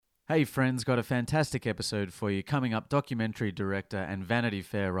Hey friends, got a fantastic episode for you. Coming up, documentary director and Vanity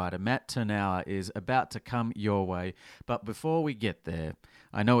Fair writer Matt Tyrnauer is about to come your way. But before we get there,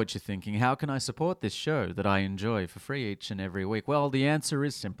 I know what you're thinking. How can I support this show that I enjoy for free each and every week? Well, the answer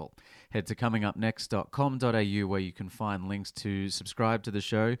is simple. Head to comingupnext.com.au where you can find links to subscribe to the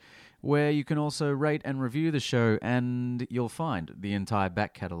show, where you can also rate and review the show, and you'll find the entire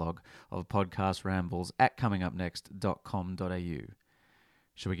back catalogue of podcast rambles at comingupnext.com.au.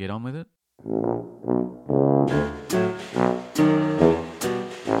 Should we get on with it?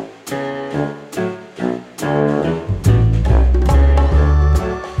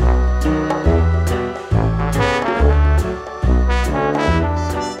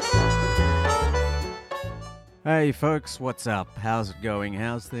 Hey folks, what's up? How's it going?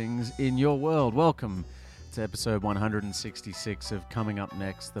 How's things in your world? Welcome to episode 166 of Coming Up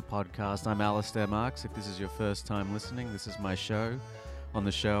Next, the podcast. I'm Alistair Marks. If this is your first time listening, this is my show. On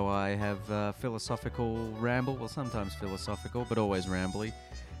the show, I have philosophical ramble, well, sometimes philosophical, but always rambly,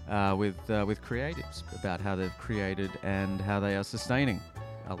 with creatives about how they've created and how they are sustaining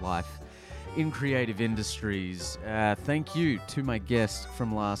a life in creative industries. Thank you to my guest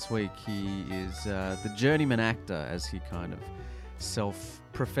from last week. He is the journeyman actor, as he kind of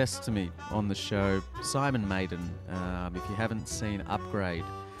self-professed to me on the show, Simon Maiden. If you haven't seen Upgrade,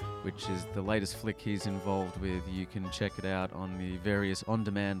 which is the latest flick he's involved with, you can check it out on the various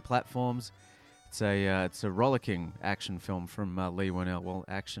on-demand platforms. It's a rollicking action film from Leigh Whannell. Well,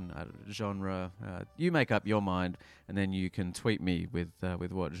 action genre. You make up your mind, and then you can tweet me with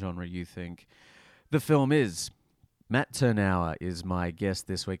what genre you think the film is. Matt Tyrnauer is my guest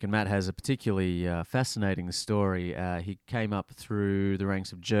this week, and Matt has a particularly fascinating story. He came up through the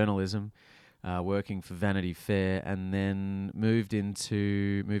ranks of journalism, working for Vanity Fair, and then moved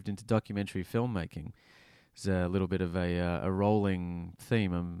into documentary filmmaking. There's a little bit of a rolling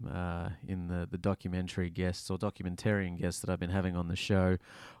theme in the documentary guests or documentarian guests that I've been having on the show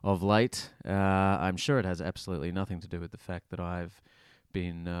of late. I'm sure it has absolutely nothing to do with the fact that I've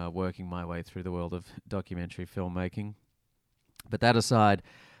been working my way through the world of documentary filmmaking. But that aside,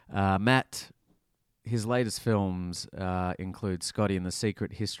 Matt, his latest films include Scotty and the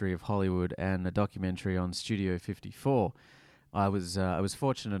Secret History of Hollywood and a documentary on Studio 54. I was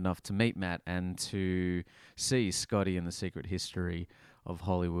fortunate enough to meet Matt and to see Scotty and the Secret History of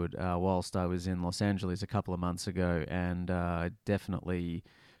Hollywood whilst I was in Los Angeles a couple of months ago, and I definitely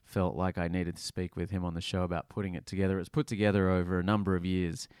felt like I needed to speak with him on the show about putting it together. It's put together over a number of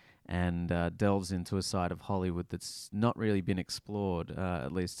years and delves into a side of Hollywood that's not really been explored,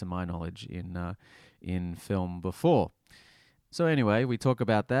 at least to my knowledge, in film before. So anyway, we talk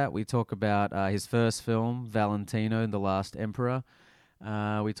about that. We talk about his first film, Valentino and the Last Emperor.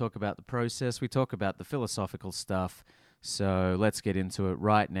 We talk about the process. We talk about the philosophical stuff. So let's get into it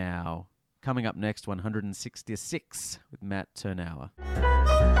right now. Coming up next, 166 with Matt Tyrnauer.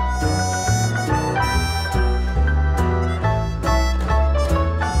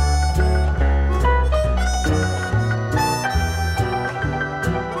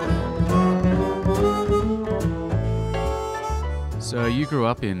 So you grew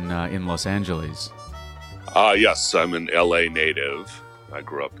up in Los Angeles? Yes, I'm an LA native. I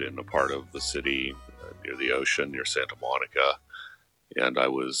grew up in a part of the city near the ocean, near Santa Monica, and I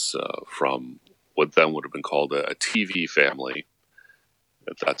was from what then would have been called a TV family.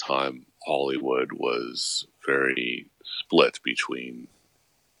 At that time, Hollywood was very split between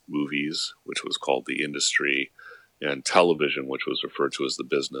movies, which was called the industry, and television, which was referred to as the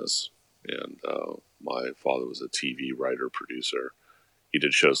business. And my father was a TV writer, producer. He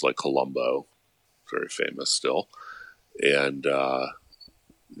did shows like Columbo, very famous still. And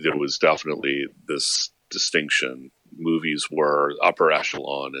there was definitely this distinction. Movies were upper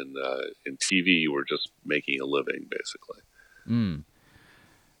echelon, and in TV, you were just making a living, basically. Mm.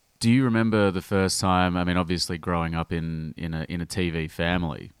 Do you remember the first time, I mean, obviously growing up in a TV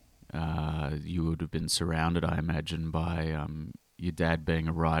family, you would have been surrounded, I imagine, by your dad being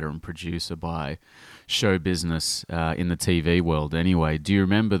a writer and producer, by show business in the TV world anyway. Do you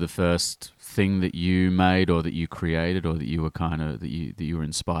remember the first thing that you made or that you created or that you were that you were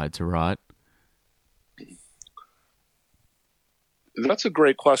inspired to write? That's a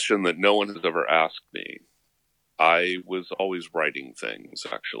great question that no one has ever asked me. I was always writing things,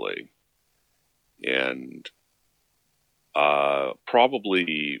 actually. And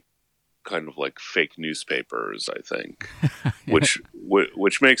probably kind of like fake newspapers, I think, Yeah.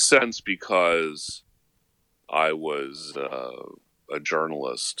 which makes sense because I was a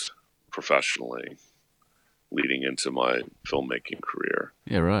journalist professionally leading into my filmmaking career.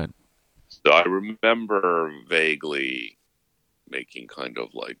 Yeah, right. So I remember vaguely making kind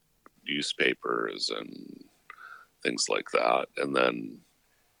of like newspapers and things like that. And then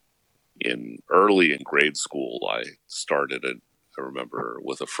early in grade school, I I remember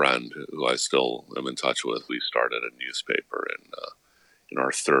with a friend who I still am in touch with, we started a newspaper in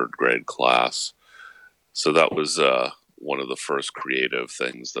our third grade class. So that was one of the first creative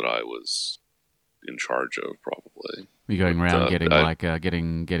things that I was in charge of, probably. You're going around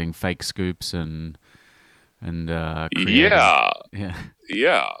getting fake scoops and creating.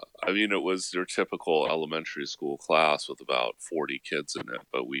 Yeah. I mean, it was your typical elementary school class with about 40 kids in it,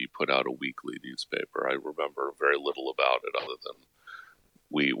 but we put out a weekly newspaper. I remember very little about it other than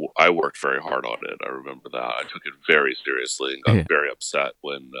I worked very hard on it. I remember that. I took it very seriously and got very upset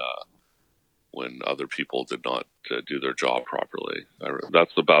when other people did not do their job properly.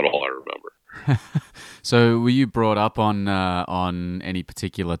 That's about all I remember. So, were you brought up on any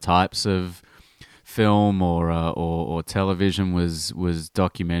particular types of film or television? Was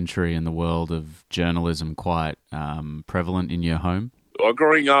documentary in the world of journalism quite prevalent in your home? Well,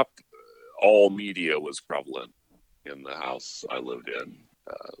 growing up, all media was prevalent in the house I lived in.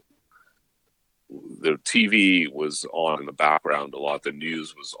 The TV was on in the background a lot. The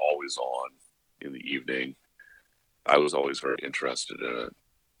news was always on in the evening. I was always very interested in it.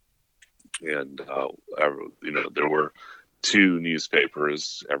 And, there were two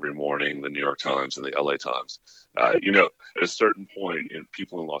newspapers every morning, the New York Times and the LA Times. At a certain point,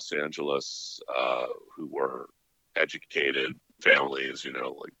 people in Los Angeles who were educated families,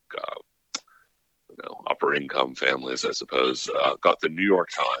 upper income families, I suppose, got the New York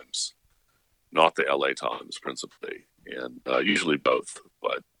Times, not the LA Times principally, and usually both.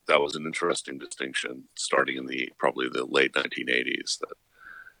 But that was an interesting distinction starting in probably the late 1980s, that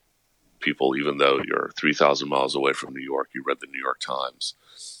people, even though you're 3,000 miles away from New York, you read the New York Times.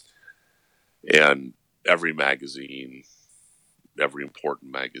 And every magazine, every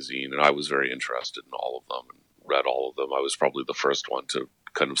important magazine, and I was very interested in all of them and read all of them. I was probably the first one to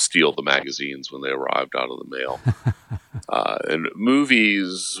kind of steal the magazines when they arrived out of the mail. And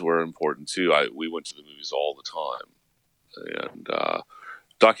movies were important too. We went to the movies all the time. And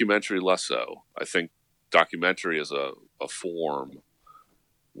documentary less so. I think documentary as a form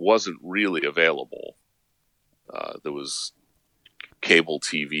wasn't really available. There was cable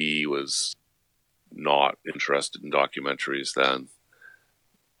TV was not interested in documentaries then,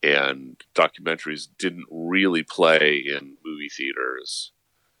 and documentaries didn't really play in movie theaters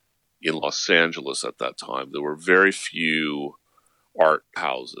in Los Angeles at that time. There were very few art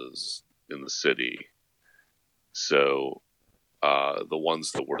houses in the city, so the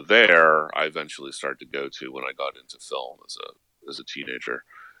ones that were there, I eventually started to go to when I got into film as a teenager.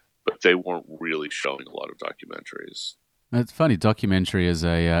 But they weren't really showing a lot of documentaries. It's funny, documentary as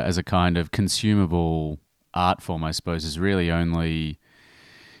a kind of consumable art form, I suppose, is really only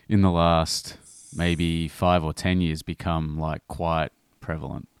in the last maybe 5 or 10 years become like quite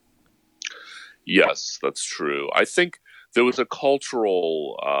prevalent. Yes, that's true. I think there was a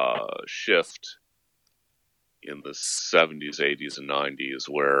cultural shift in the 70s, 80s, and 90s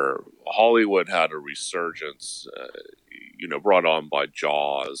where Hollywood had a resurgence, brought on by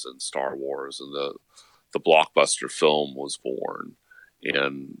Jaws and Star Wars, and the blockbuster film was born,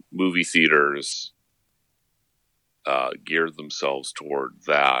 and movie theaters geared themselves toward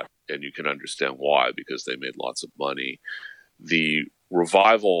that, and you can understand why, because they made lots of money. The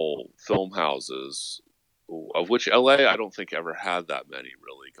revival film houses, of which LA I don't think ever had that many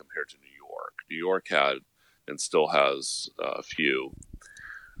really compared to New York. New York had and still has a few.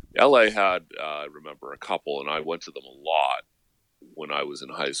 LA had, I remember, a couple, and I went to them a lot when I was in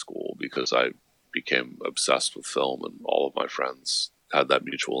high school because I became obsessed with film, and all of my friends had that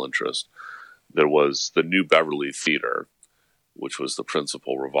mutual interest. There was the New Beverly Theater, which was the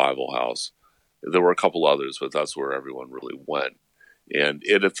principal revival house. There were a couple others, but that's where everyone really went. And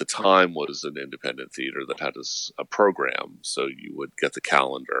it, at the time, was an independent theater that had a program, so you would get the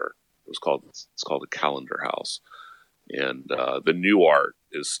calendar. It's called a calendar house, and the New Art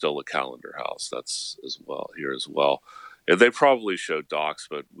is still a calendar house. That's here as well. And they probably showed docs,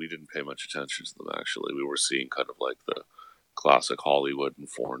 but we didn't pay much attention to them. Actually, we were seeing kind of like the classic Hollywood and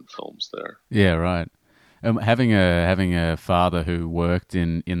foreign films there. Yeah, right. Having a father who worked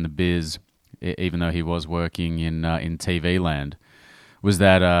in the biz, even though he was working in TV land, was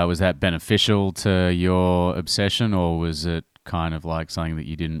that beneficial to your obsession, or was it kind of like something that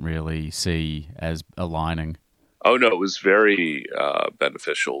you didn't really see as aligning? Oh, no, it was very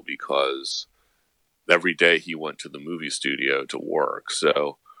beneficial because every day he went to the movie studio to work.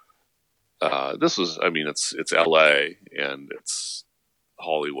 So this was, it's LA and it's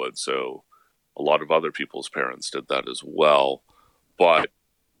Hollywood. So a lot of other people's parents did that as well. But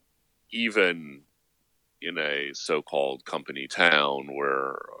even in a so-called company town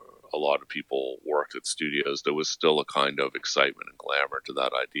where a lot of people worked at studios, there was still a kind of excitement and glamour to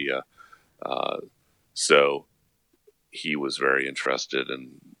that idea. So he was very interested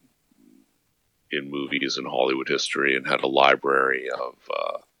in movies and Hollywood history, and had a library of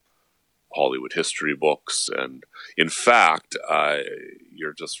Hollywood history books. And in fact,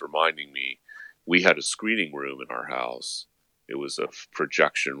 you're just reminding me, we had a screening room in our house. It was a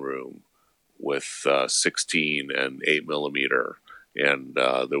projection room with 16 and 8 millimeter, and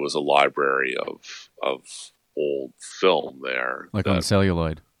there was a library of old film there, like on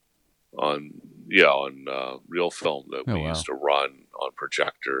celluloid. On real film that we used to run on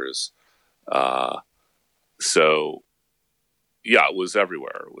projectors. So yeah, it was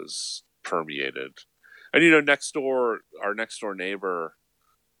everywhere. It was permeated. And our next door neighbor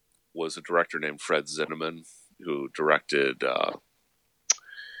was a director named Fred Zinnemann, who directed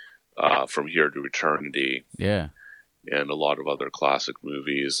From Here to Eternity. Yeah. And a lot of other classic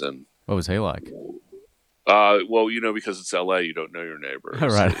movies. And what was he like? Well, because it's LA, you don't know your neighbors.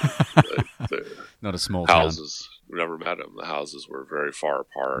 Right. Not a small houses. town. We never met him. The houses were very far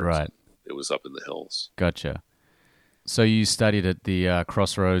apart. Right. It was up in the hills. Gotcha. So you studied at the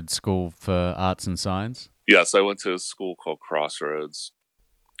Crossroads School for Arts and Science? Yes, I went to a school called Crossroads,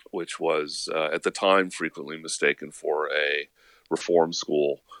 which was at the time frequently mistaken for a reform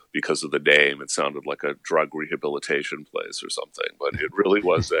school because of the name. It sounded like a drug rehabilitation place or something, but it really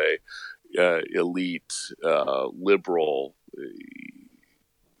was a elite, liberal,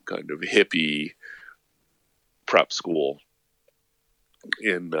 kind of hippie prep school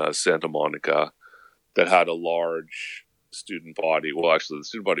in Santa Monica that had a large student body. Well, actually, the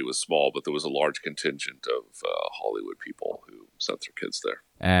student body was small, but there was a large contingent of Hollywood people who sent their kids there.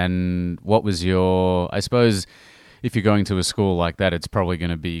 And what was I suppose, if you're going to a school like that, it's probably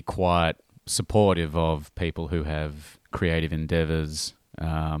going to be quite supportive of people who have creative endeavors,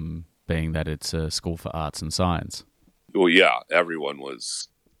 being that it's a school for arts and science. Well, yeah, everyone was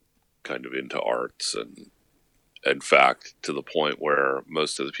kind of into arts, and in fact, to the point where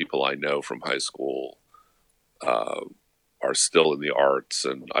most of the people I know from high school are still in the arts,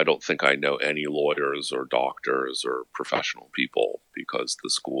 and I don't think I know any lawyers or doctors or professional people, because the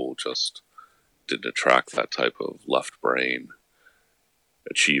school just didn't attract that type of left brain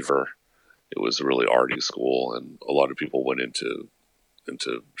achiever. It was a really arty school, and a lot of people went into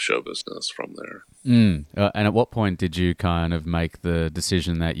show business from there. And at what point did you kind of make the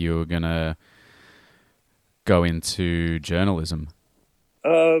decision that you were going to go into journalism?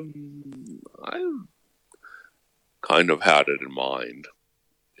 I kind of had it in mind.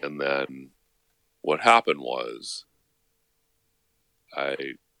 And then what happened was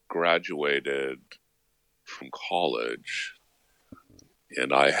I graduated from college,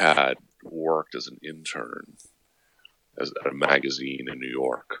 and I had worked as an intern at a magazine in New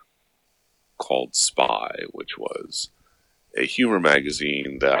York called Spy, which was a humor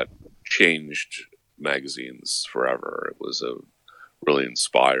magazine that changed magazines forever. It was a really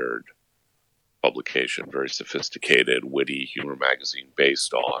inspired publication, very sophisticated, witty humor magazine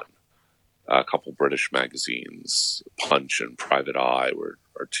based on a couple British magazines. Punch and Private Eye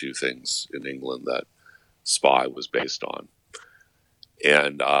are two things in England that Spy was based on.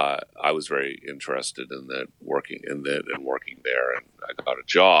 And I was very interested in that, working there, and I got a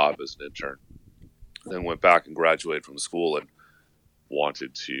job as an intern. Then went back and graduated from school and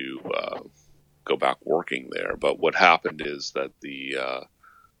wanted to go back working there. But what happened is that the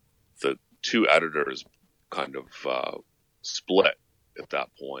two editors kind of split at that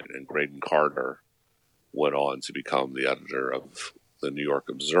point, and Graydon Carter went on to become the editor of the New York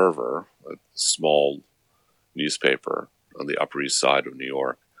Observer, a small newspaper on the Upper East Side of New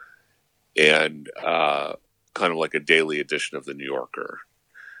York, and kind of like a daily edition of the New Yorker.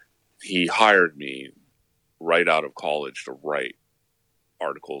 He hired me right out of college to write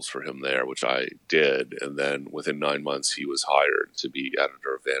articles for him there, which I did, and then within 9 months he was hired to be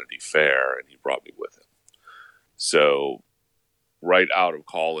editor of Vanity Fair, and he brought me with him. So right out of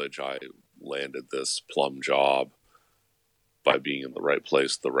college I landed this plum job by being in the right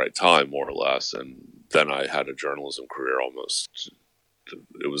place at the right time, more or less, and then I had a journalism career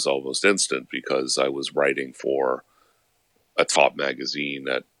it was almost instant, because I was writing for a top magazine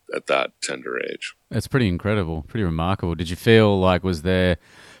at that tender age. That's pretty incredible, pretty remarkable. Did you feel like, was there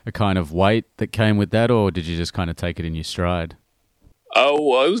a kind of weight that came with that, or did you just kind of take it in your stride? Oh,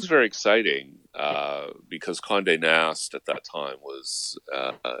 well, it was very exciting because Condé Nast at that time was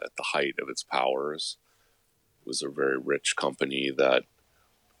at the height of its powers. It was a very rich company that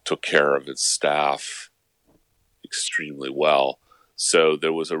took care of its staff extremely well. So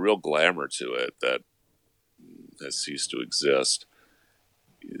there was a real glamour to it that has ceased to exist.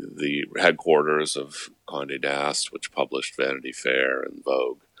 The headquarters of Condé Nast, which published Vanity Fair and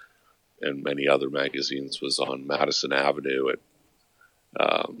Vogue and many other magazines, was on Madison Avenue at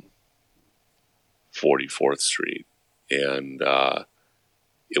 44th Street. And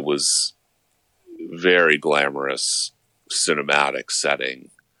it was very glamorous, cinematic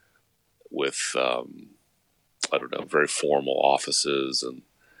setting with, very formal offices, and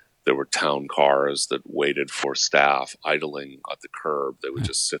there were town cars that waited for staff idling at the curb. They would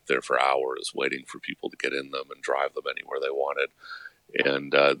just sit there for hours waiting for people to get in them and drive them anywhere they wanted.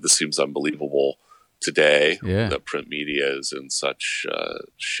 And this seems unbelievable today. Yeah. That print media is in such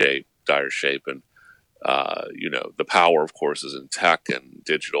dire shape. And, the power, of course, is in tech and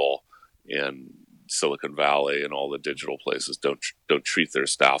digital, and Silicon Valley and all the digital places don't treat their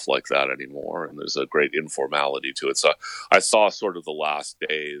staff like that anymore, and there's a great informality to it. So I saw sort of the last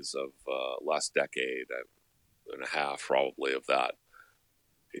days of last decade and a half, probably, of that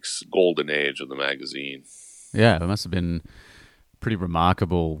golden age of the magazine. Yeah, it must have been a pretty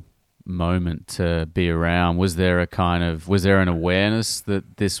remarkable moment to be around. Was there an awareness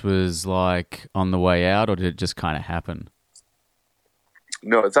that this was like on the way out, or did it just kind of happen?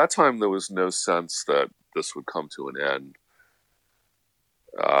 No, at that time there was no sense that this would come to an end.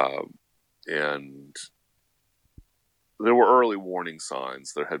 And there were early warning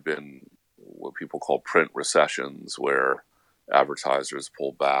signs. There had been what people call print recessions, where advertisers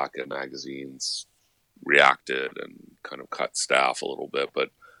pulled back and magazines reacted and kind of cut staff a little bit, but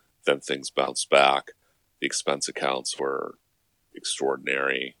then things bounced back. The expense accounts were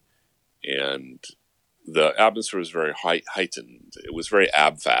extraordinary, and the atmosphere was very heightened. It was very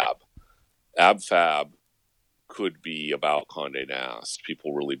ab-fab. Ab-fab could be about Condé Nast.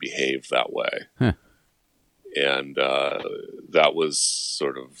 People really behaved that way. Huh. And that was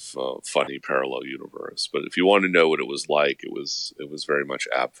sort of a funny parallel universe. But if you want to know what it was like, it was very much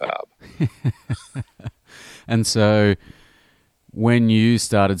ab-fab. And so when you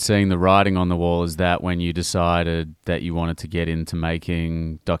started seeing the writing on the wall, is that when you decided that you wanted to get into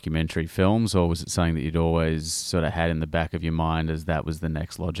making documentary films, or was it something that you'd always sort of had in the back of your mind as that was the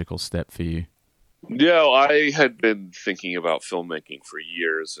next logical step for you? Yeah, I had been thinking about filmmaking for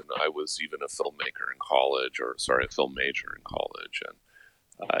years, and I was even a film major in college. And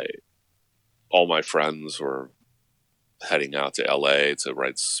all my friends were heading out to LA to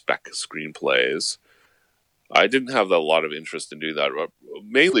write spec screenplays. I didn't have a lot of interest in doing that,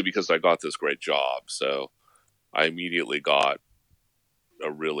 mainly because I got this great job. So I immediately got a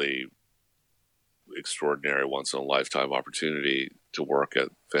really extraordinary once-in-a-lifetime opportunity to work at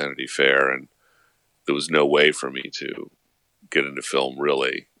Vanity Fair, and there was no way for me to get into film,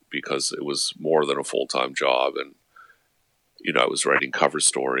 really, because it was more than a full-time job. And, I was writing cover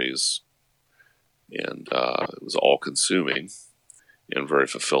stories, and it was all-consuming and very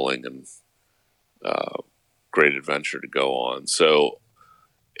fulfilling, and great adventure to go on. So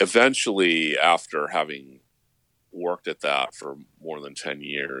eventually, after having worked at that for more than 10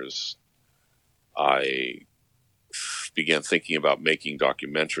 years, I began thinking about making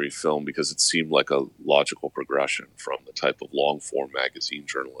documentary film, because it seemed like a logical progression from the type of long-form magazine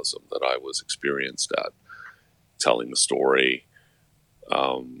journalism that I was experienced at, telling the story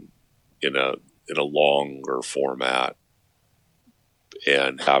in a longer format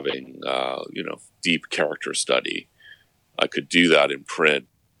and having deep character study. I could do that in print,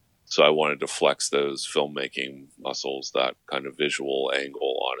 so I wanted to flex those filmmaking muscles, that kind of visual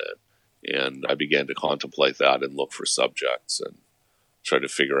angle on it. And I began to contemplate that and look for subjects and try to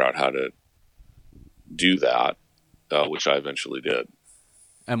figure out how to do that, which I eventually did.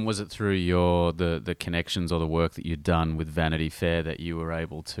 And was it through the connections or the work that you'd done with Vanity Fair that you were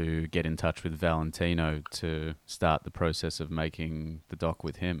able to get in touch with Valentino to start the process of making the doc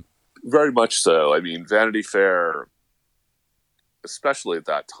with him? Very much so. I mean, Vanity Fair, especially at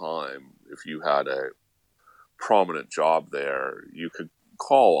that time, if you had a prominent job there, you could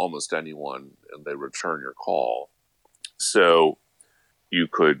call almost anyone and they return your call. So you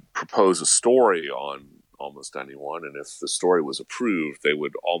could propose a story on almost anyone, and if the story was approved, they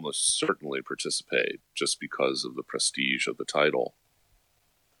would almost certainly participate just because of the prestige of the title.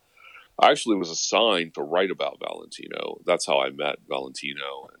 I actually was assigned to write about Valentino. That's how I met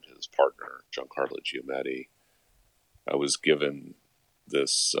Valentino and his partner, Giancarlo Giametti. I was given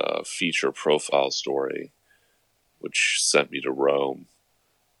this feature profile story, which sent me to Rome,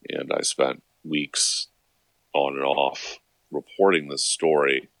 and I spent weeks on and off reporting this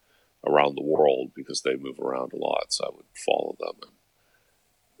story around the world, because they move around a lot, so I would follow them.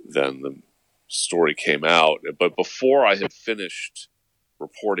 And then the story came out, but before I had finished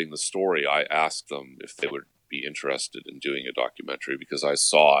reporting the story, I asked them if they would be interested in doing a documentary, because I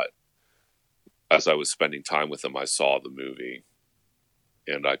saw it as I was spending time with them. I saw the movie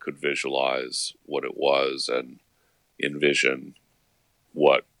and I could visualize what it was and envision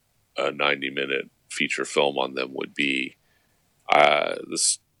what a 90-minute feature film on them would be. The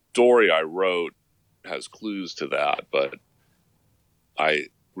story I wrote has clues to that, but I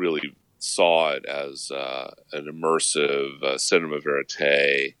really saw it as an immersive cinema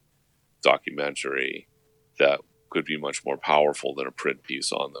verite documentary that could be much more powerful than a print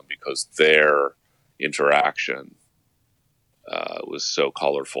piece on them, because their interaction was so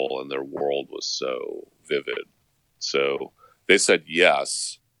colorful and their world was so vivid. So they said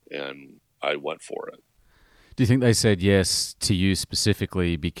yes, and I went for it. Do you think they said yes to you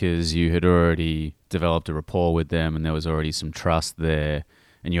specifically because you had already developed a rapport with them and there was already some trust there,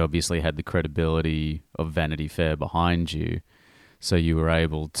 and you obviously had the credibility of Vanity Fair behind you, so you were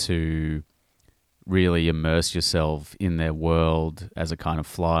able to really immerse yourself in their world as a kind of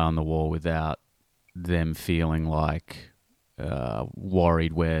fly on the wall without them feeling like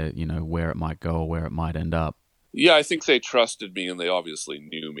worried where it might go or where it might end up? Yeah, I think they trusted me and they obviously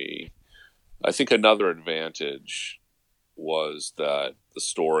knew me. I think another advantage was that the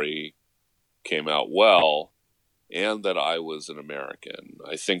story came out well and that I was an American.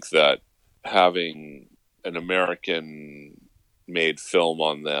 I think that having an American-made film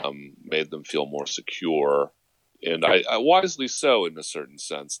on them made them feel more secure, and I wisely so in a certain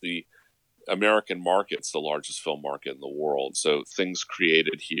sense. The American market's the largest film market in the world, so things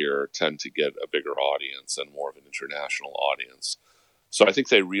created here tend to get a bigger audience and more of an international audience. So I think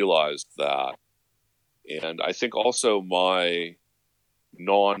they realized that. And I think also my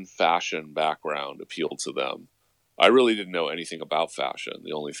non-fashion background appealed to them. I really didn't know anything about fashion.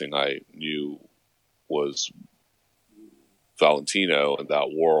 The only thing I knew was Valentino and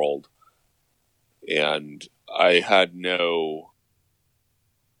that world. And I had no,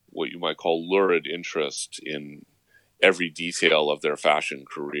 what you might call, lurid interest in every detail of their fashion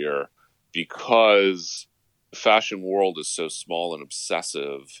career, because the fashion world is so small and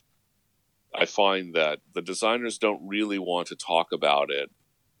obsessive. I find that the designers don't really want to talk about it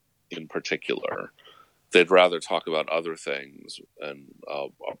in particular. They'd rather talk about other things and a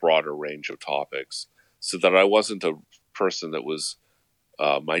broader range of topics, so that I wasn't a person that was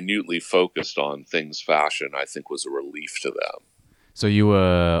minutely focused on things fashion. I think was a relief to them. So you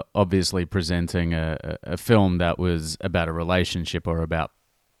were obviously presenting a film that was about a relationship or about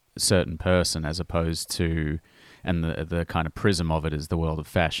a certain person, as opposed to, and the kind of prism of it is the world of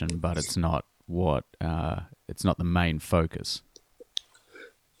fashion, but it's not it's not the main focus.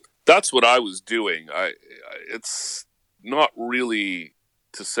 That's what I was doing. It's not really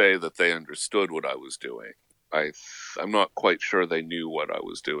to say that they understood what I was doing. I'm not quite sure they knew what I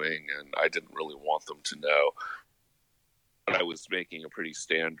was doing, and I didn't really want them to know. But I was making a pretty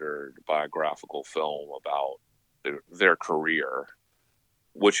standard biographical film about their career,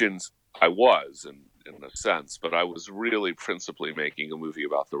 which I was in a sense, but I was really principally making a movie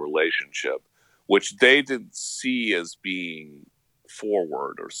about the relationship, which they didn't see as being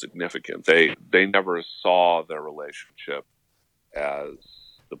forward or significant. They never saw their relationship as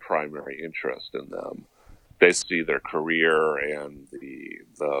the primary interest in them. They see their career and the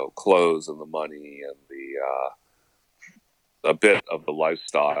clothes and the money and a bit of the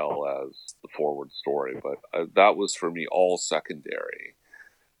lifestyle as the forward story. But that was for me all secondary.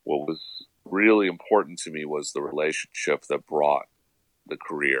 What was really important to me was the relationship that brought the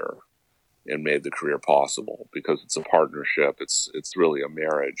career and made the career possible, because it's a partnership. It's really a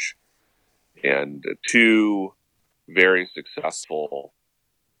marriage. And two very successful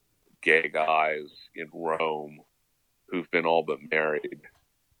gay guys in Rome who've been all but married,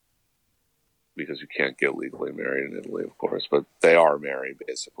 because you can't get legally married in Italy, of course, but they are married,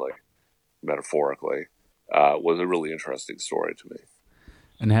 basically, metaphorically, was a really interesting story to me.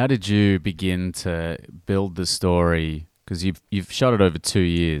 And how did you begin to build the story? Because you've shot it over 2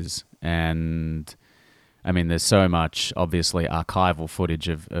 years, and I mean, there's so much obviously archival footage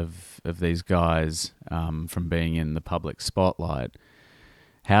of these guys from being in the public spotlight.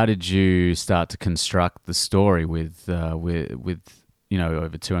 How did you start to construct the story with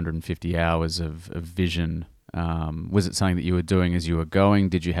over 250 hours of vision? Was it something that you were doing as you were going?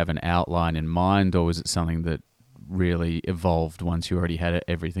 Did you have an outline in mind, or was it something that really evolved once you already had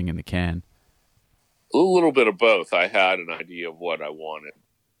everything in the can? A little bit of both. I had an idea of what I wanted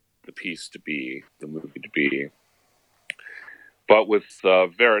the piece to be, the movie to be. But with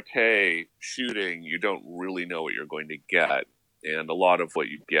verite shooting, you don't really know what you're going to get. And a lot of what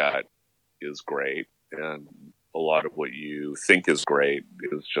you get is great. And a lot of what you think is great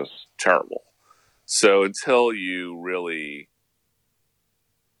is just terrible. So until you really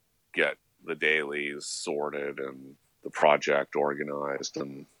get the dailies sorted and the project organized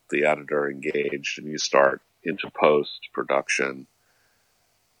and the editor engaged and you start into post-production,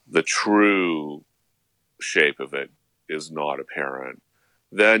 the true shape of it is not apparent.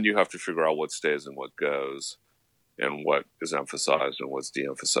 Then you have to figure out what stays and what goes and what is emphasized and what's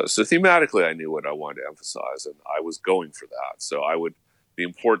de-emphasized. So thematically, I knew what I wanted to emphasize, and I was going for that. So the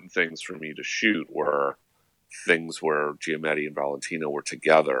important things for me to shoot were things where Giametti and Valentino were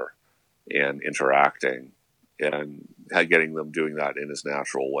together and interacting and getting them doing that in as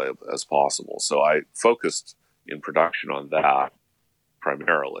natural way as possible. So I focused in production on that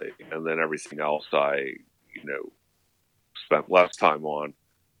primarily, and then everything else I, spent less time on,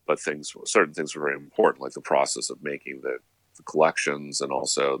 but certain things were very important, like the process of making the collections and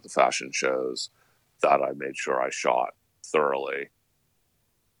also the fashion shows that I made sure I shot thoroughly.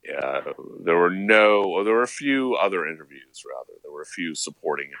 There were a few other interviews, rather. There were a few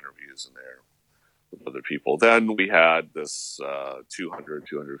supporting interviews in there with other people. Then we had this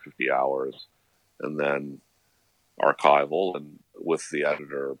 250 hours, and then archival, and with the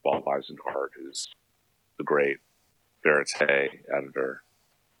editor, Bob Eisenhart, who's the great Verite editor,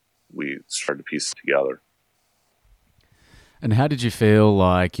 we started to piece it together. And how did you feel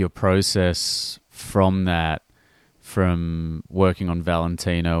like your process from working on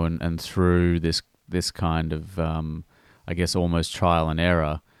Valentino and through this kind of, I guess, almost trial and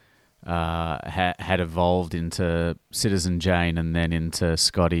error, had evolved into Citizen Jane and then into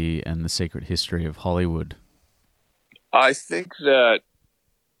Scotty and the Secret History of Hollywood? I think that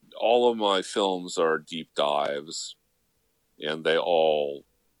all of my films are deep dives, and they all,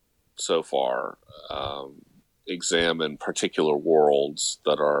 so far, examine particular worlds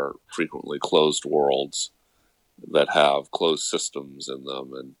that are frequently closed worlds that have closed systems in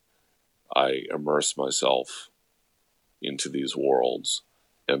them, and I immerse myself into these worlds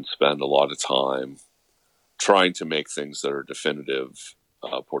and spend a lot of time trying to make things that are definitive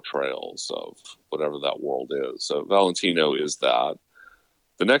portrayals of whatever that world is. So Valentino is that.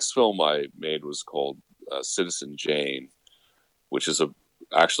 The next film I made was called Citizen Jane, which is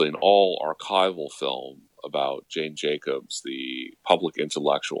actually an all-archival film about Jane Jacobs, the public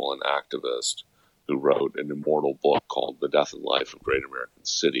intellectual and activist who wrote an immortal book called The Death and Life of Great American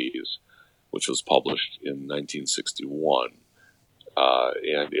Cities, which was published in 1961.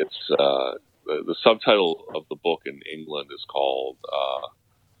 And it's the subtitle of the book in England is called,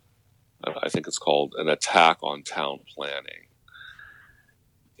 I think it's called An Attack on Town Planning.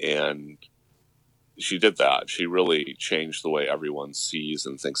 And she did that. She really changed the way everyone sees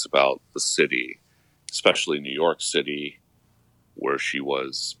and thinks about the city, especially New York City, where she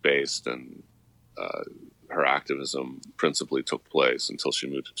was based, and her activism principally took place until she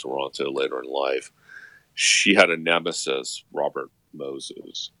moved to Toronto later in life. She had a nemesis, Robert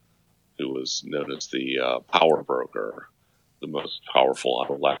Moses, who was known as the power broker, the most powerful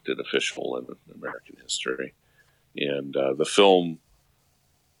unelected official in American history. And the film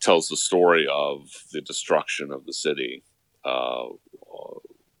tells the story of the destruction of the city.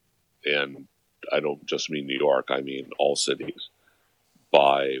 And I don't just mean New York, I mean all cities,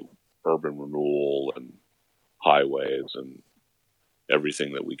 by urban renewal and highways and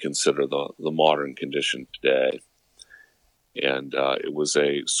everything that we consider the modern condition today. And it's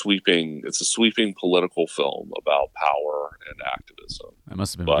a sweeping political film about power and activism. That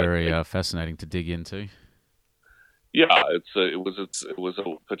must have been very fascinating to dig into. Yeah, it was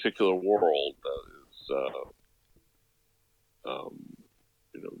a particular world that is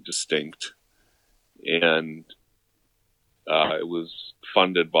distinct, and it was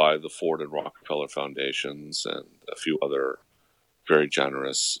funded by the Ford and Rockefeller Foundations and a few other very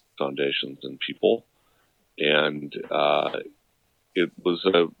generous foundations and people. And it was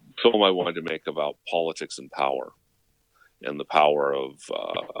a film I wanted to make about politics and power, and the power of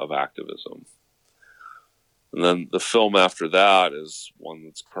activism. And then the film after that is one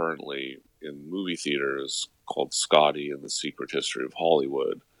that's currently in movie theaters called Scotty and the Secret History of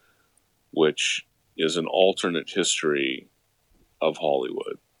Hollywood, which is an alternate history of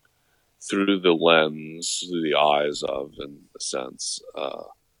Hollywood through the lens, through the eyes of, in a sense,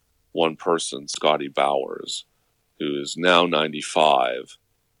 one person, Scotty Bowers, who is now 95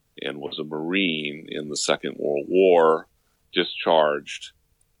 and was a Marine in the Second World War, discharged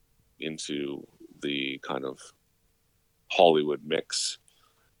into the kind of Hollywood mix,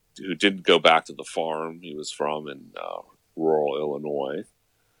 who didn't go back to the farm he was from in rural Illinois,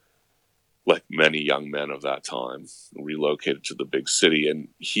 like many young men of that time, relocated to the big city. And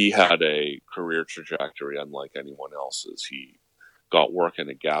he had a career trajectory unlike anyone else's. He got work in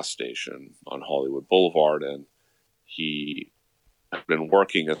a gas station on Hollywood Boulevard, and he had been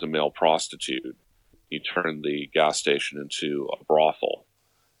working as a male prostitute. He turned the gas station into a brothel.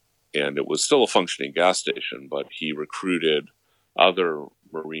 And it was still a functioning gas station, but he recruited other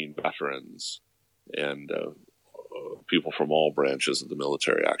Marine veterans and people from all branches of the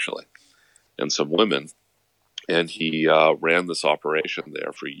military, actually, and some women. And he ran this operation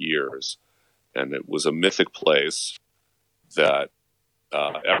there for years. And it was a mythic place that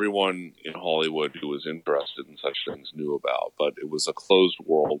everyone in Hollywood who was interested in such things knew about. But it was a closed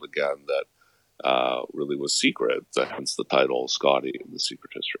world, again, that really was secret, hence the title Scotty and the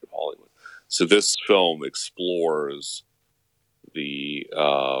Secret History of Hollywood. So this film explores the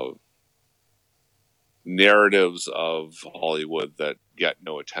narratives of Hollywood that get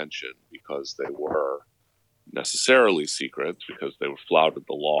no attention because they were necessarily secrets, because they flouted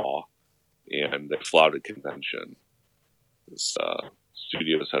the law and they flouted convention.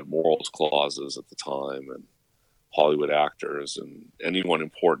 Studios had morals clauses at the time, and Hollywood actors and anyone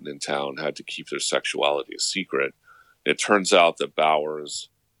important in town had to keep their sexuality a secret. It turns out that Bowers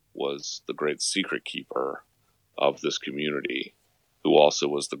was the great secret keeper of this community, who also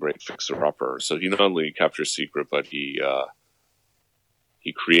was the great fixer-upper. So he not only kept your secret, but he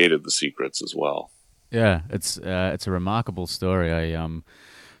created the secrets as well. Yeah, it's a remarkable story. I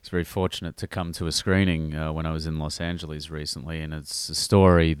was very fortunate to come to a screening when I was in Los Angeles recently, and it's a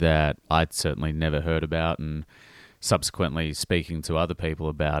story that I'd certainly never heard about, and subsequently speaking to other people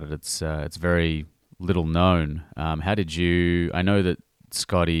about it, it's very little known. How did you? I know that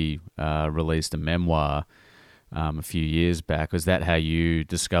Scotty released a memoir a few years back. Was that how you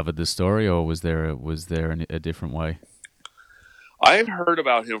discovered the story, or was there a different way? I had heard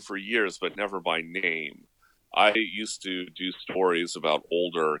about him for years, but never by name. I used to do stories about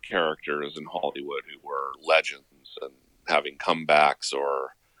older characters in Hollywood who were legends and having comebacks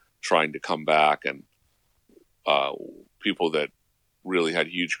or trying to come back, and people that really had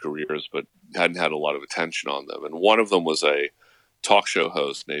huge careers but hadn't had a lot of attention on them. And one of them was a talk show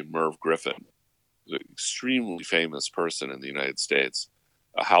host named Merv Griffin, who's an extremely famous person in the United States,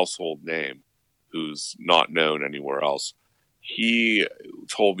 a household name who's not known anywhere else. He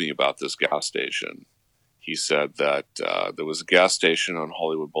told me about this gas station. He said that there was a gas station on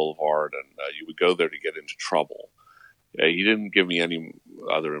Hollywood Boulevard, and you would go there to get into trouble. He didn't give me any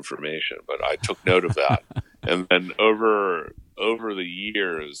other information, but I took note of that. And then over the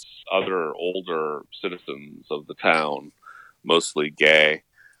years, other older citizens of the town, mostly gay,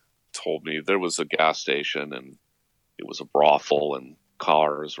 told me there was a gas station and it was a brothel and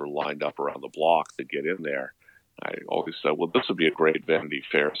cars were lined up around the block to get in there. I always said, well, this would be a great Vanity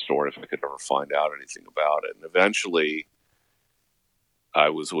Fair story if I could ever find out anything about it. And eventually I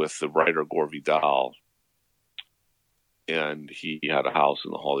was with the writer Gore Vidal, and he had a house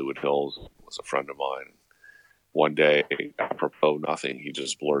in the Hollywood Hills, was a friend of mine. One day, apropos nothing, he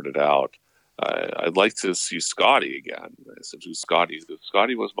just blurted out, I'd like to see Scotty again. I said, who's Scotty? He said,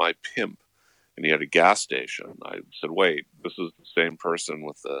 Scotty was my pimp, and he had a gas station. I said, wait, this is the same person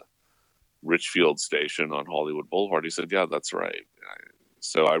with the Richfield station on Hollywood Boulevard? He said, yeah, that's right.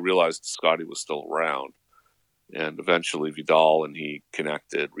 So I realized Scotty was still around, and eventually Vidal and he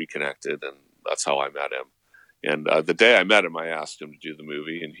reconnected, and that's how I met him. And the day I met him, I asked him to do the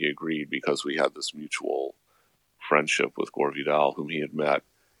movie, and he agreed because we had this mutual friendship with Gore Vidal, whom he had met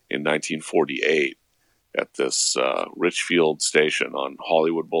in 1948 at this Richfield station on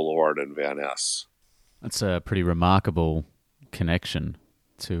Hollywood Boulevard and Van Ness. That's a pretty remarkable connection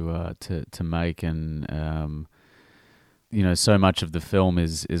to make, and so much of the film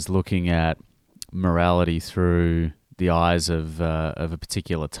is looking at morality through the eyes of a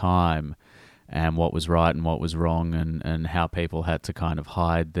particular time, and what was right and what was wrong, and how people had to kind of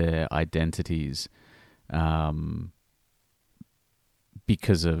hide their identities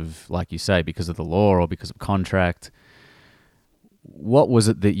because of, like you say, because of the law or because of contract. What was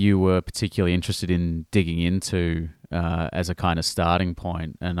it that you were particularly interested in digging into as a kind of starting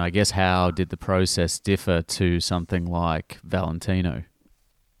point? And I guess how did the process differ to something like Valentino?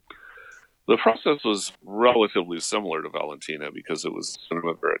 The process was relatively similar to Valentino because it was a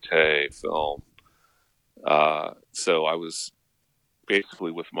cinema verite film. So I was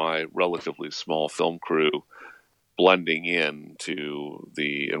basically, with my relatively small film crew, blending into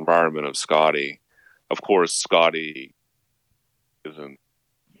the environment of Scotty. Of course, Scotty isn't,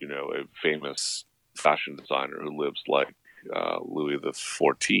 a famous fashion designer who lives like Louis the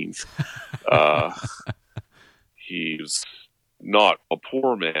XIV. He's not a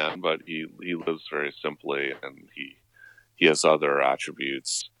poor man, but he lives very simply, and he has other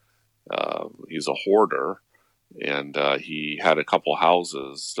attributes. He's a hoarder, and he had a couple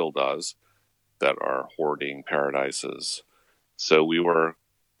houses, still does, that are hoarding paradises. So we were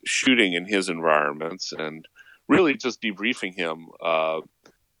shooting in his environments and really just debriefing him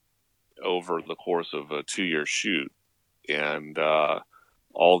over the course of a 2-year shoot. And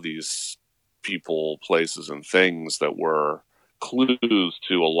all these people, places, and things that were clues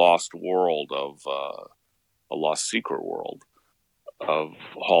to a lost world of a lost secret world of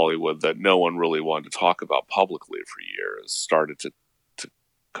Hollywood that no one really wanted to talk about publicly for years started to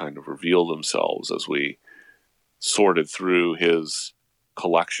kind of reveal themselves as we sorted through his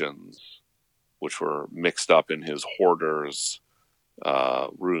collections, which were mixed up in his hoarders'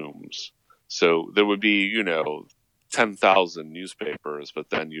 rooms. So there would be, 10,000 newspapers, but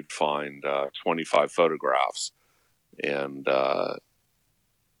then you'd find 25 photographs, and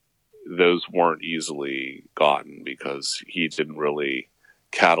those weren't easily gotten because he didn't really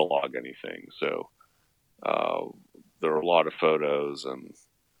catalog anything. So there are a lot of photos and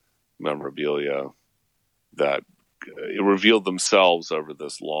memorabilia that revealed themselves over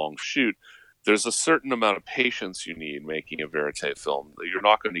this long shoot. There's a certain amount of patience you need making a verite film. You're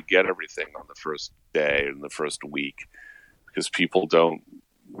not going to get everything on the first day and the first week because people don't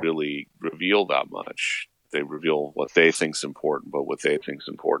really reveal that much. They reveal what they think's important, but what they think's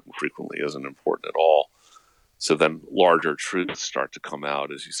important frequently isn't important at all. So then larger truths start to come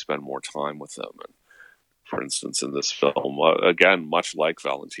out as you spend more time with them. And for instance, in this film, again, much like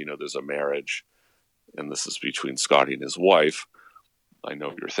Valentino, there's a marriage, and this is between Scotty and his wife. I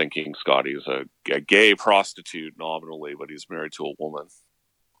know you're thinking Scotty is a gay prostitute nominally, but he's married to a woman,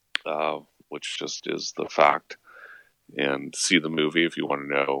 which just is the fact. And see the movie if you want to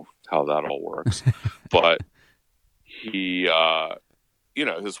know how that all works. But he,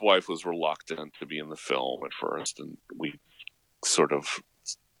 his wife was reluctant to be in the film at first, and we sort of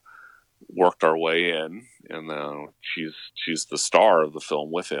worked our way in, and then she's the star of the film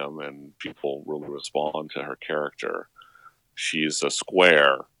with him, and people really respond to her character. She's a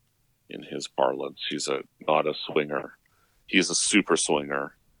square in his parlance. She's not a swinger. He's a super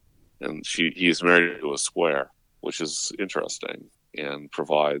swinger, and he's married to a square, which is interesting and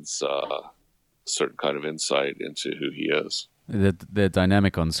provides a certain kind of insight into who he is. The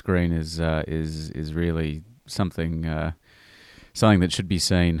dynamic on screen is really something that should be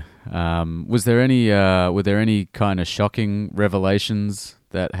seen. Were there any kind of shocking revelations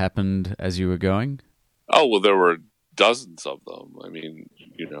that happened as you were going? Oh, well, there were dozens of them. I mean,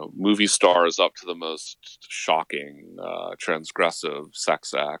 movie stars up to the most shocking, transgressive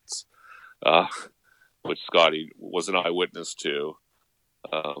sex acts, which Scotty was an eyewitness to.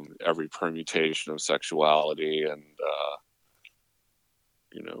 Every permutation of sexuality, and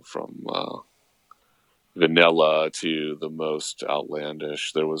from vanilla to the most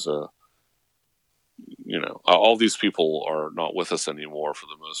outlandish. There was all these people are not with us anymore for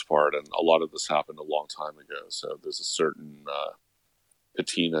the most part, and a lot of this happened a long time ago. So there's a certain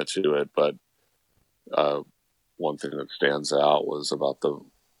patina to it. But one thing that stands out was about the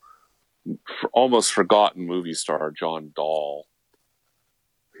almost forgotten movie star John Dahl,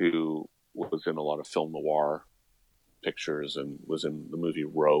 who was in a lot of film noir pictures and was in the movie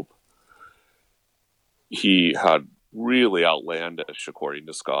Rope. He had really outlandish, according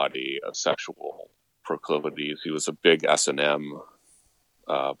to Scotty, sexual proclivities. He was a big S&M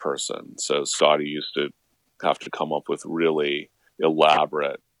person. So Scotty used to have to come up with really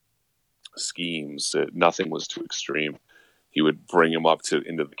elaborate schemes. Nothing was too extreme. He would bring him up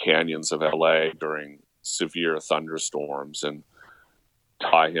into the canyons of LA during severe thunderstorms and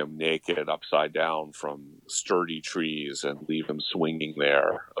tie him naked upside down from sturdy trees and leave him swinging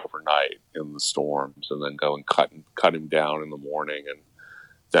there overnight in the storms, and then go and cut him down in the morning. And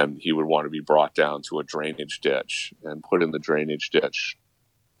then he would want to be brought down to a drainage ditch and put in the drainage ditch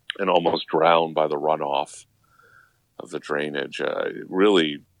and almost drowned by the runoff of the drainage.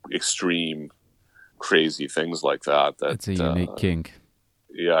 Really extreme, crazy things like that. That's a unique kink.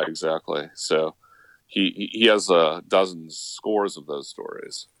 Yeah, exactly. So he has dozens, scores of those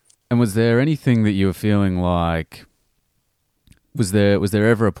stories. And was there anything that you were feeling like? Was there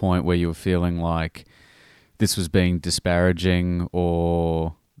ever a point where you were feeling like this was being disparaging,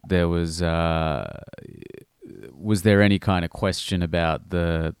 or there was there any kind of question about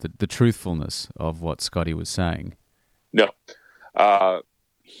the truthfulness of what Scotty was saying? No,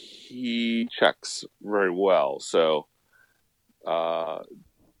 he checks very well. So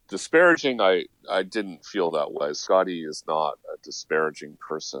disparaging, I didn't feel that way. Scotty is not a disparaging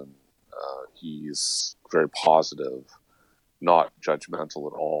person. He's very positive not judgmental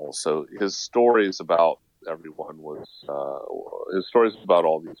at all. So his stories about everyone his stories about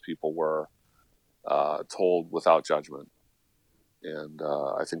all these people were told without judgment. And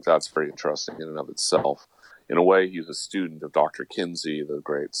I think that's very interesting in and of itself. In a way, he's a student of Dr. Kinsey, the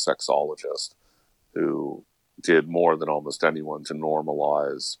great sexologist, who did more than almost anyone to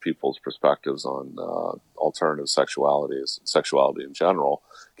normalize people's perspectives on alternative sexualities, sexuality in general.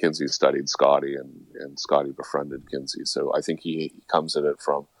 Kinsey studied Scotty, and Scotty befriended Kinsey. So I think he comes at it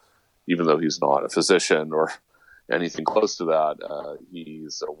from, even though he's not a physician or anything close to that,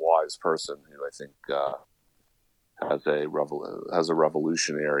 he's a wise person who I think has a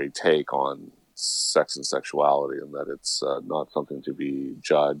revolutionary take on sex and sexuality, and that it's not something to be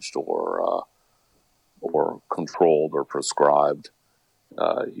judged or controlled or prescribed.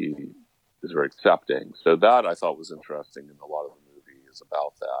 He is very accepting. So that I thought was interesting, and a lot of the movie is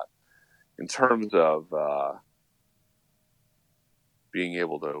about that. In terms of being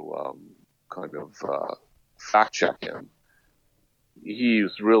able to kind of fact check him,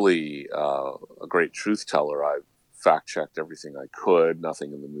 he's really a great truth teller. I fact checked everything I could.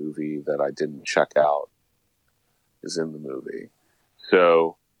 Nothing in the movie that I didn't check out is in the movie.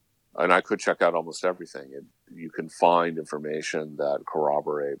 So, and I could check out almost everything. You can find information that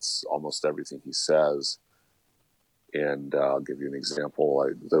corroborates almost everything he says. And I'll give you an example.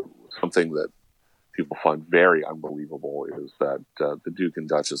 Something that people find very unbelievable is that the Duke and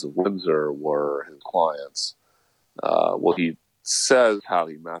Duchess of Windsor were his clients. Well, he says how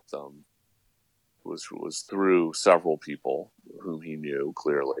he met them was through several people whom he knew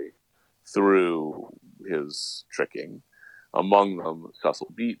clearly, through his tricking. Among them,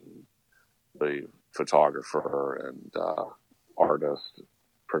 Cecil Beaton, the photographer and artist,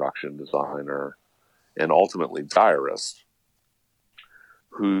 production designer, and ultimately diarist,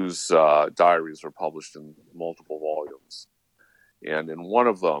 whose diaries were published in multiple volumes. And in one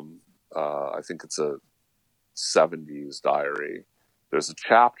of them, I think it's a 70s diary, there's a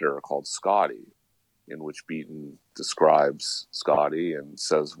chapter called Scotty, in which Beaton describes Scotty and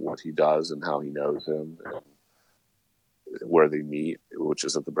says what he does and how he knows him and where they meet, which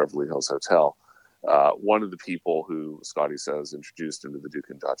is at the Beverly Hills Hotel. One of the people who Scotty says introduced him to the Duke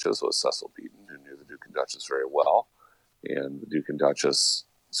and Duchess was Cecil Beaton, who knew the Duke and Duchess very well. And the Duke and Duchess,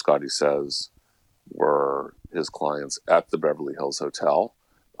 Scotty says, were his clients at the Beverly Hills Hotel.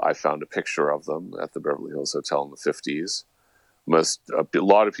 I found a picture of them at the Beverly Hills Hotel in the 50s. A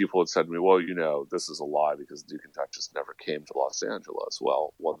lot of people had said to me, well, this is a lie because the Duke and Duchess never came to Los Angeles.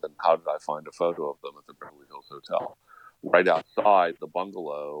 Well, then how did I find a photo of them at the Beverly Hills Hotel? Right outside the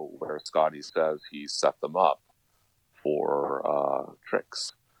bungalow where Scotty says he set them up for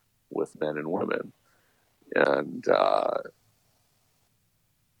tricks with men and women. And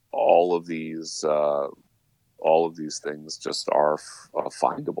all of these things just are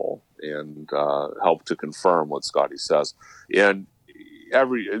findable and help to confirm what Scotty says. And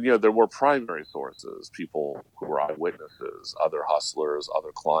there were primary sources, people who were eyewitnesses, other hustlers,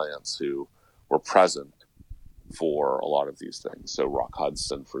 other clients who were present for a lot of these things. So Rock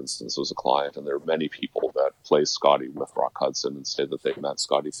Hudson, for instance, was a client, and there are many people that place Scotty with Rock Hudson and say that they met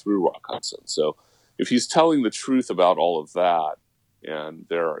Scotty through Rock Hudson. So if he's telling the truth about all of that, and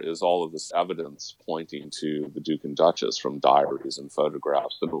there is all of this evidence pointing to the Duke and Duchess from diaries and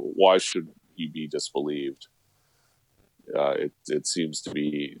photographs, then why should he be disbelieved? It seems to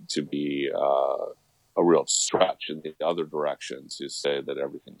be a real stretch in the other direction to say that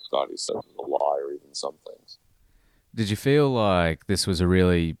everything Scotty says is a lie, or even some things. Did you feel like this was a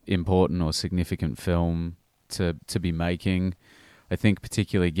really important or significant film to be making? I think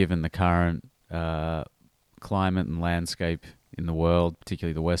particularly given the current climate and landscape in the world,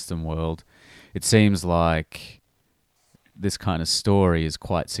 particularly the Western world, it seems like this kind of story is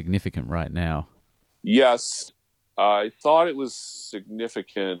quite significant right now. Yes, I thought it was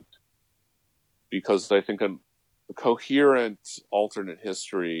significant because I think a coherent alternate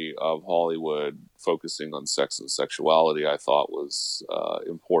history of Hollywood focusing on sex and sexuality, I thought was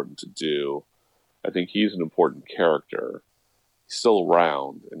important to do. I think he's an important character. He's still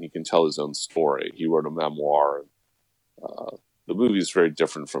around, and he can tell his own story. He wrote a memoir. The movie is very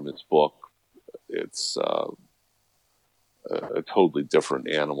different from his book. It's a totally different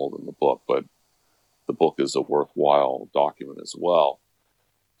animal than the book, but the book is a worthwhile document as well.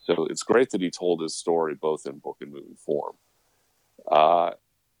 So it's great that he told his story both in book and movie form.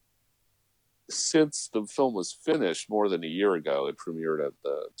 Since the film was finished more than a year ago, it premiered at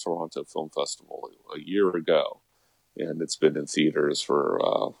the Toronto Film Festival a year ago, and it's been in theaters for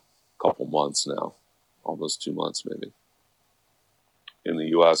a couple months now, almost 2 months maybe. In the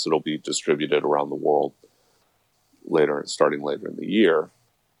U.S., it'll be distributed around the world starting later in the year,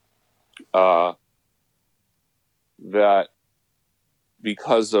 that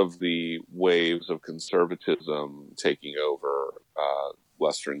because of the waves of conservatism taking over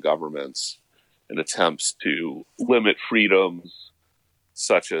Western governments and attempts to limit freedoms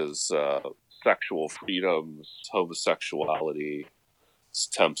such as sexual freedoms, homosexuality,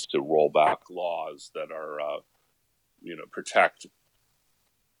 attempts to roll back laws that are, protect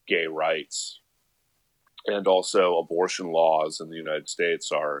gay rights, and also abortion laws in the United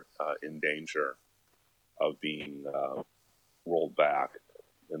States are in danger of being rolled back.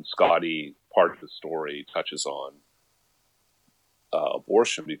 And Scotty, part of the story touches on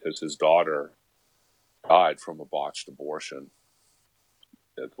abortion because his daughter died from a botched abortion.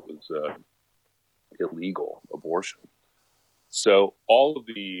 It was illegal abortion. So all of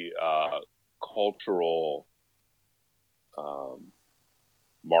the cultural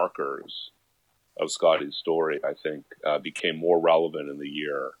markers of Scotty's story, I think, became more relevant in the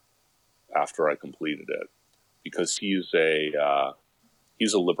year after I completed it, because he's a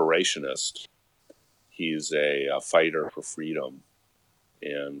liberationist. He's a fighter for freedom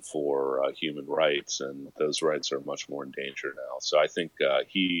and for human rights, and those rights are much more in danger now. So I think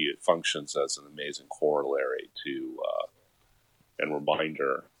he functions as an amazing corollary to and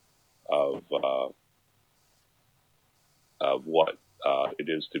reminder of what it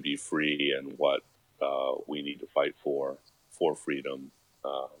is to be free and what we need to fight for freedom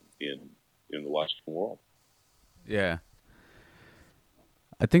in the Western world. Yeah.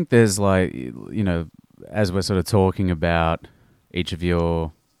 I think there's as we're sort of talking about each of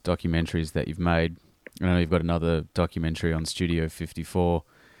your documentaries that you've made, I know you've got another documentary on Studio 54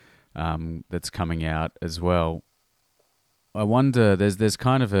 that's coming out as well. I wonder, there's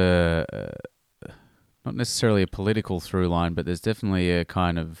kind of a not necessarily a political through line, but there's definitely a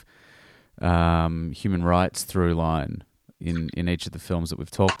kind of human rights through line in each of the films that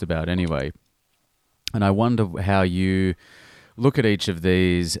we've talked about anyway. And I wonder how you look at each of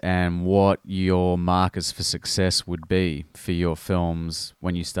these and what your markers for success would be for your films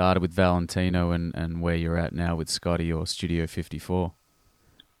when you started with Valentino and where you're at now with Scotty or Studio 54.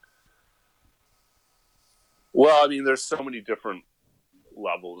 Well, I mean, there's so many different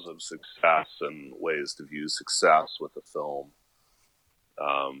levels of success and ways to view success with a film,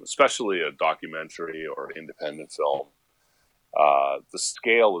 especially a documentary or independent film. The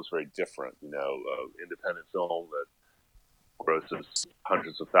scale is very different. Independent film that grosses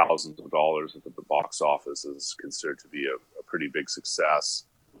hundreds of thousands of dollars at the box office is considered to be a pretty big success.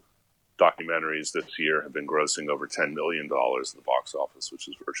 Documentaries this year have been grossing over $10 million at the box office, which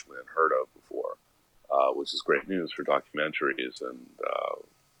is virtually unheard of before, which is great news for documentaries and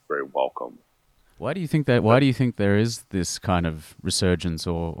very welcome. Why do you think there is this kind of resurgence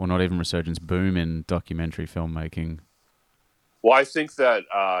or not even resurgence, boom in documentary filmmaking? Well, I think that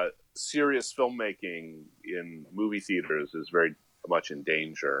serious filmmaking in movie theaters is very much in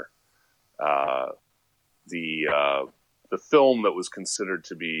danger. The film that was considered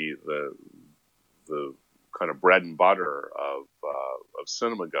to be the kind of bread and butter of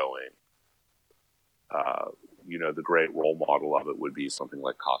cinema going, the great role model of it would be something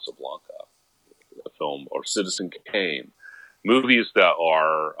like Casablanca, a film, or Citizen Kane, movies that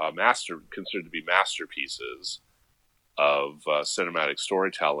are considered to be masterpieces of cinematic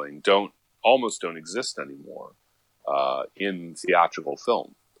storytelling almost don't exist anymore in theatrical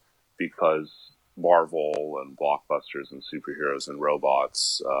film, because Marvel and blockbusters and superheroes and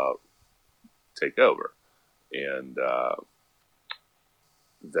robots take over, and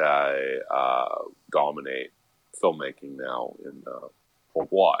they dominate filmmaking now in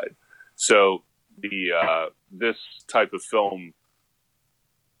worldwide. So this type of film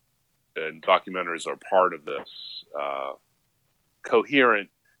and documentaries are part of this coherent,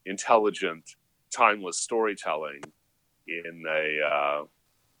 intelligent, timeless storytelling in a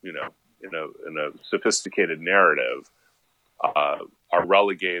sophisticated narrative, are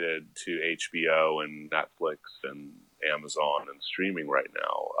relegated to HBO and Netflix and Amazon and streaming right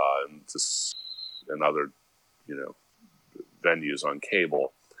now, and other venues on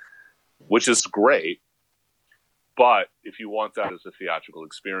cable, which is great. But if you want that as a theatrical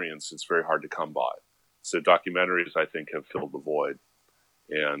experience, it's very hard to come by. So documentaries, I think, have filled the void,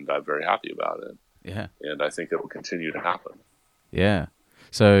 and I'm very happy about it. Yeah. And I think it will continue to happen. Yeah.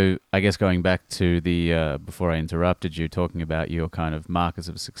 So I guess going back to the, before I interrupted you, talking about your kind of markers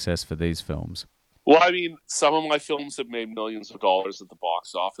of success for these films. Well, I mean, some of my films have made millions of dollars at the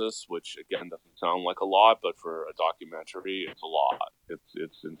box office, which, again, doesn't sound like a lot, but for a documentary, it's a lot.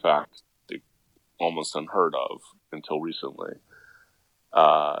 It's in fact, almost unheard of until recently.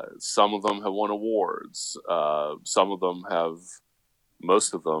 some of them have won awards. Some of them have,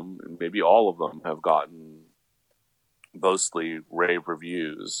 most of them, maybe all of them, have gotten mostly rave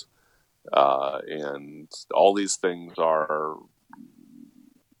reviews. And all these things are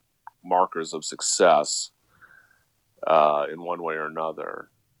markers of success in one way or another.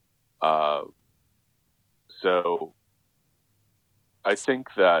 So I think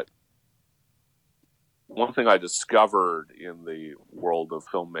that one thing I discovered in the world of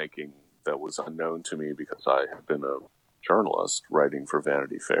filmmaking that was unknown to me, because I have been a journalist writing for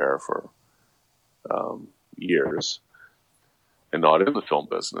Vanity Fair for years and not in the film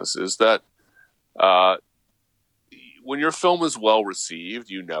business, is that when your film is well received,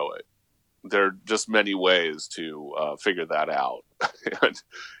 you know it. There are just many ways to figure that out. And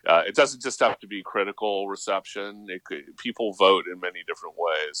it doesn't just have to be critical reception. People vote in many different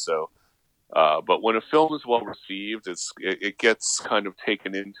ways. So, but when a film is well received, it gets kind of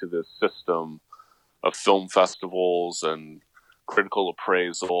taken into this system of film festivals and critical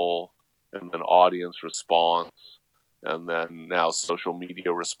appraisal, and then audience response, and then now social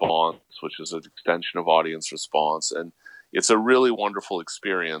media response, which is an extension of audience response. And it's a really wonderful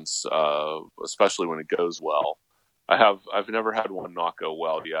experience, especially when it goes well. I've never had one not go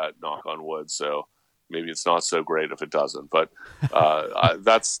well yet, knock on wood. So maybe it's not so great if it doesn't. But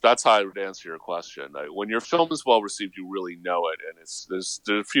that's how I would answer your question. When your film is well received, you really know it, and there's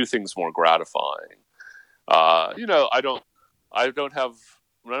a few things more gratifying. I don't have,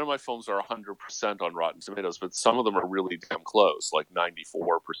 none of my films are 100% on Rotten Tomatoes, but some of them are really damn close, like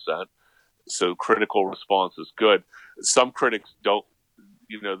 94%. So critical response is good. Some critics don't,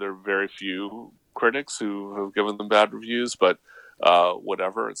 there are very few critics who have given them bad reviews, but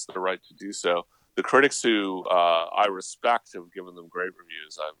whatever, it's their right to do so. The critics who I respect have given them great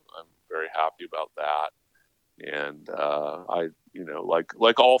reviews. I'm very happy about that. And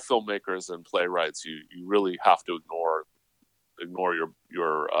like all filmmakers and playwrights, you really have to ignore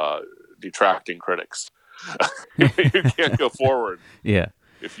your detracting critics. You can't go forward. Yeah.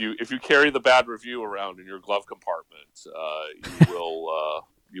 If you carry the bad review around in your glove compartment,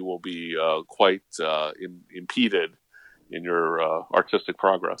 you will be quite impeded in your artistic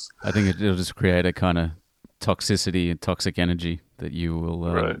progress. I think it'll just create a kind of toxicity and toxic energy that you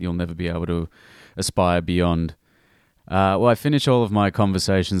will you'll never be able to aspire beyond. Well, I finish all of my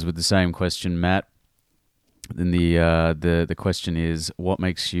conversations with the same question, Matt. Then the question is, what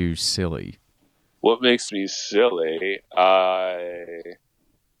makes you silly? What makes me silly?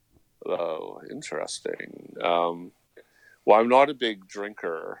 Interesting. Well, I'm not a big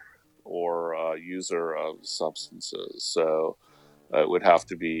drinker or user of substances, so it would have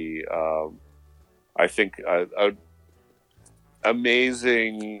to be, I think, an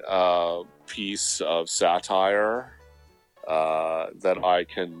amazing piece of satire that I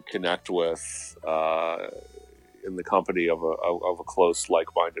can connect with in the company of a close,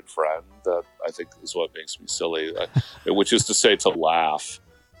 like-minded friend. That I think is what makes me silly, which is to say, to laugh.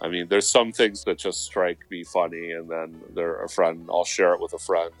 I mean, there's some things that just strike me funny, and then I'll share it with a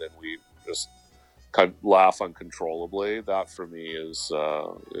friend, and we just kind of laugh uncontrollably. That for me is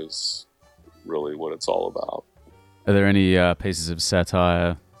really what it's all about. Are there any pieces of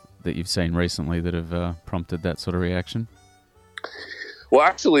satire that you've seen recently that have prompted that sort of reaction? Well,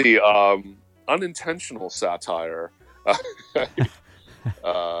 actually, unintentional satire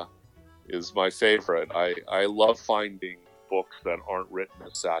is my favorite. I love finding books that aren't written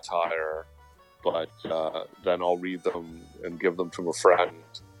as satire, but then I'll read them and give them to a friend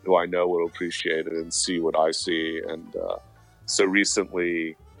who I know will appreciate it and see what I see. And so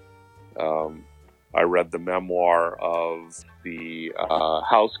recently I read the memoir of the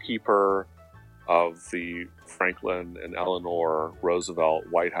housekeeper of the Franklin and Eleanor Roosevelt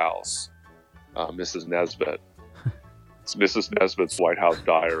White House, Mrs. Nesbitt. It's Mrs. Nesbitt's White House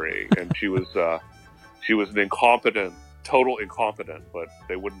diary, and she was an total incompetent, but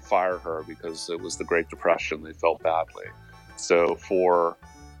they wouldn't fire her because it was the Great Depression. They felt badly. So for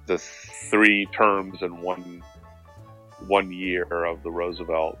the 3 terms and one year of the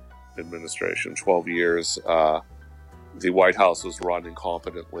Roosevelt administration, 12 years, the White House was run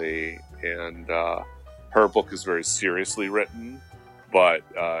incompetently, and her book is very seriously written, but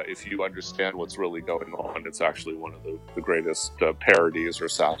if you understand what's really going on, it's actually one of the greatest parodies or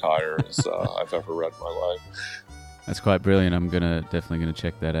satires I've ever read in my life. That's quite brilliant. I'm definitely gonna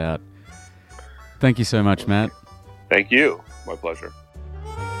check that out. Thank you so much, Matt. Thank you. My pleasure.